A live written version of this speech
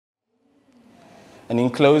And in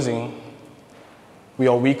closing, we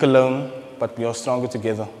are weak alone, but we are stronger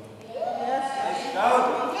together.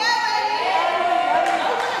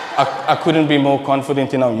 I couldn't be more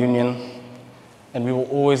confident in our union, and we will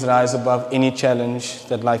always rise above any challenge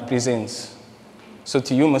that life presents. So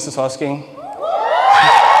to you, Mrs. Hosking,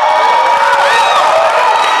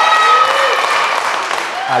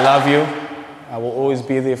 I love you. I will always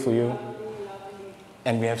be there for you.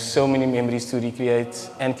 And we have so many memories to recreate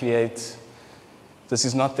and create. This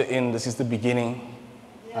is not the end, this is the beginning.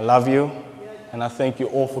 I love you, and I thank you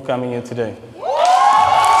all for coming here today.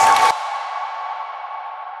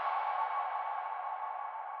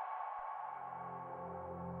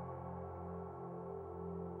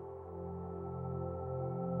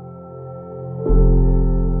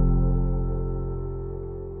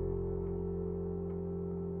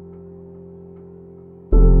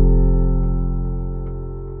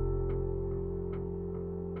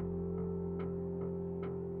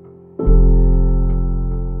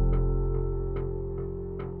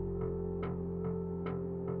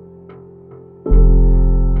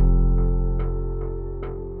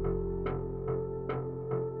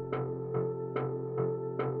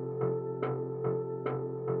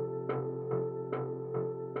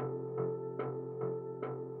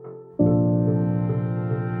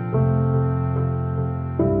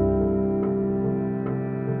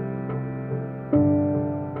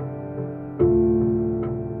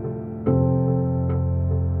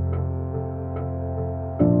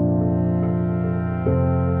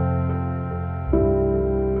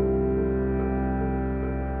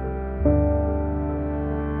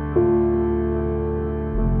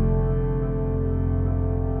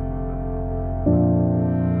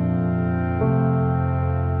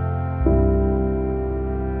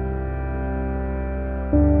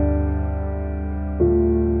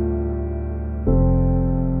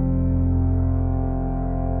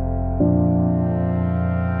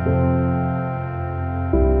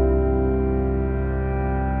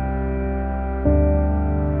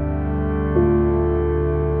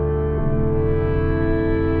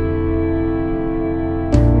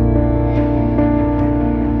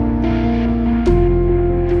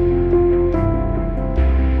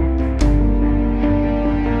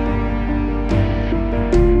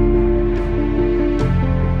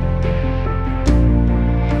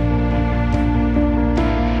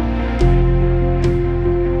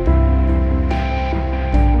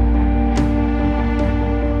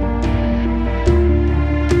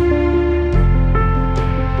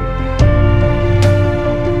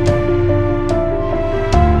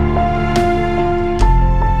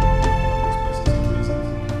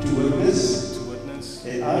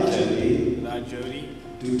 Jody,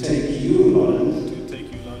 do take you, Lauren,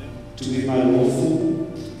 to be my lawful,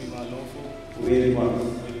 wedded wife,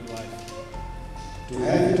 to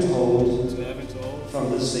have and hold,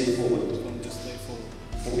 from this day forward,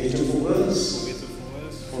 for better for worse,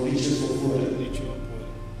 for richer for poorer,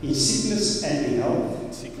 in sickness and in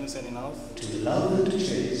health, to love and to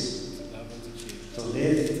chase, till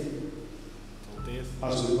death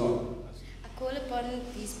us will part. I call upon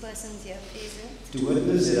these persons here present to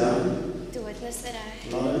witness that I,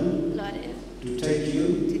 Lauren, to take you,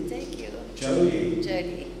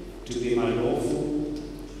 Jody, to be my lawful,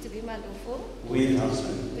 wedded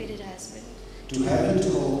husband, to have and to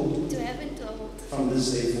hold, from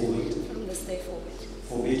this day forward,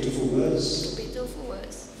 for better for worse,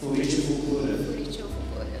 for richer for poorer,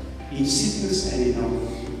 in sickness and in health,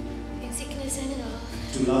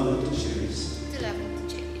 to love and to cherish,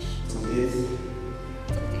 till death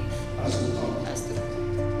us will part.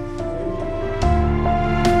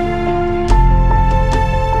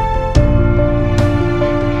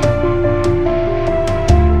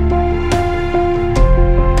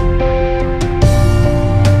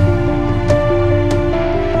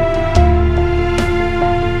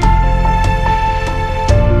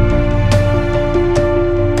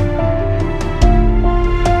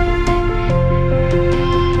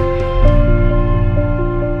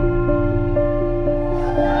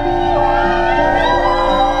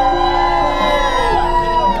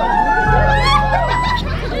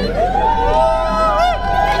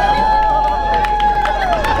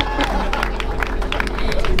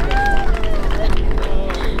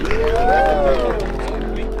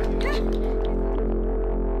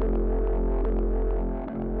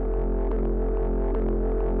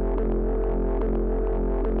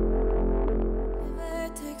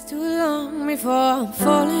 Before I'm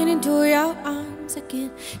falling into your arms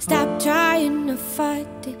again, stop trying to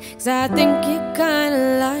fight it, 'cause I think you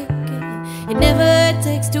kinda like it. It never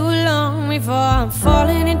takes too long before I'm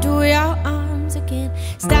falling into your arms again. can't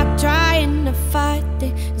stop trying to fight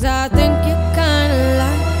it, 'cause I think you kinda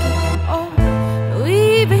like it. Oh,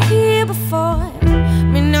 we've been here before,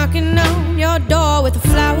 me knocking on your door with a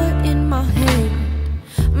flower in my hand,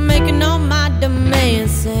 making all my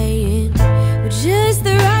demands, saying we're just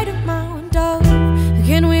the right amount of,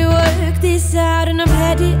 can we work this out? And I'm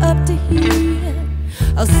headed up to here.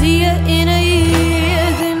 I'll see you in a year.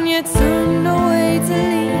 Then you turn away to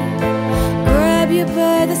leave, grab you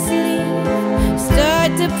by the sleeve, start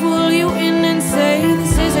to pull you in and say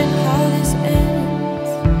this isn't how this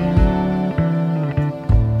ends.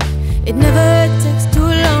 It never takes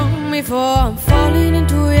too long before I'm falling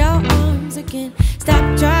into your arms again. Stop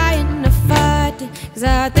trying to fight it, 'cause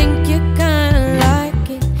I think you kinda like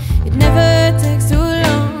it. It never takes too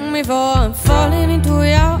long before I'm falling into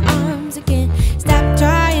your arms again. Stop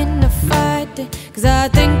trying to fight it, 'cause I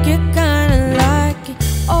think you kinda like it.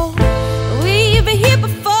 Oh, we've been here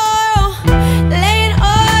before, laying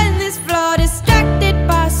on this floor, distracted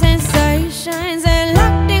by sensations and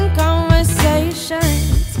locked in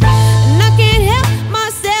conversations. And I can't help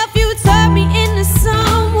myself, you turn me into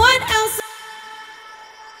someone else.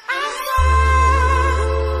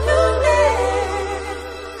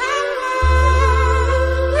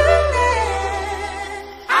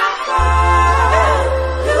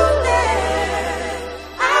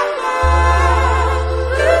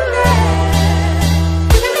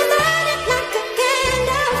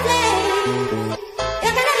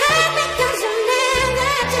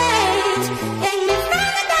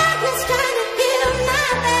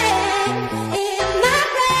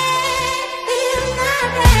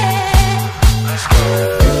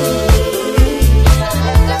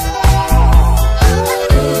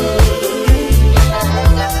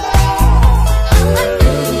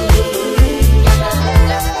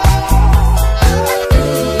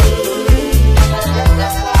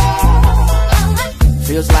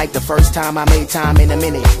 Feels like the first time I made time in a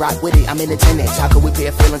minute. Rock with it, I'm in attendance. How could we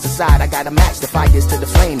pair feelings aside? I gotta match the fires to the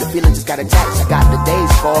flame. The feeling just got attached. I got the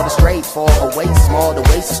days fall, the straight fall away small. The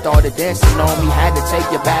waist started dancing on me, had to take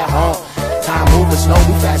you back home. Time moving slow,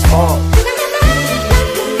 we fast forward.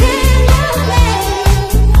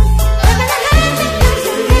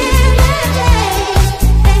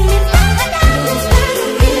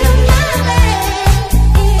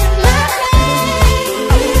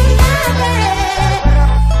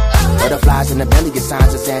 Butterflies in the belly, your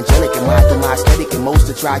signs is angelic. And mine through my aesthetic, and most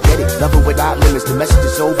to try get it. Loving without limits, the message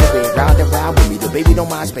is over it. Round and round with me, the baby don't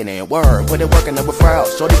mind spinning. Word, put it work in the referral.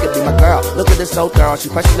 Shorty could be my girl. Look at this so thorough, she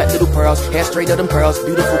precious like little pearls. Hair straight up them pearls,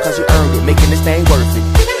 beautiful 'cause you earned it, making this thing worth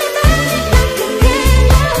it.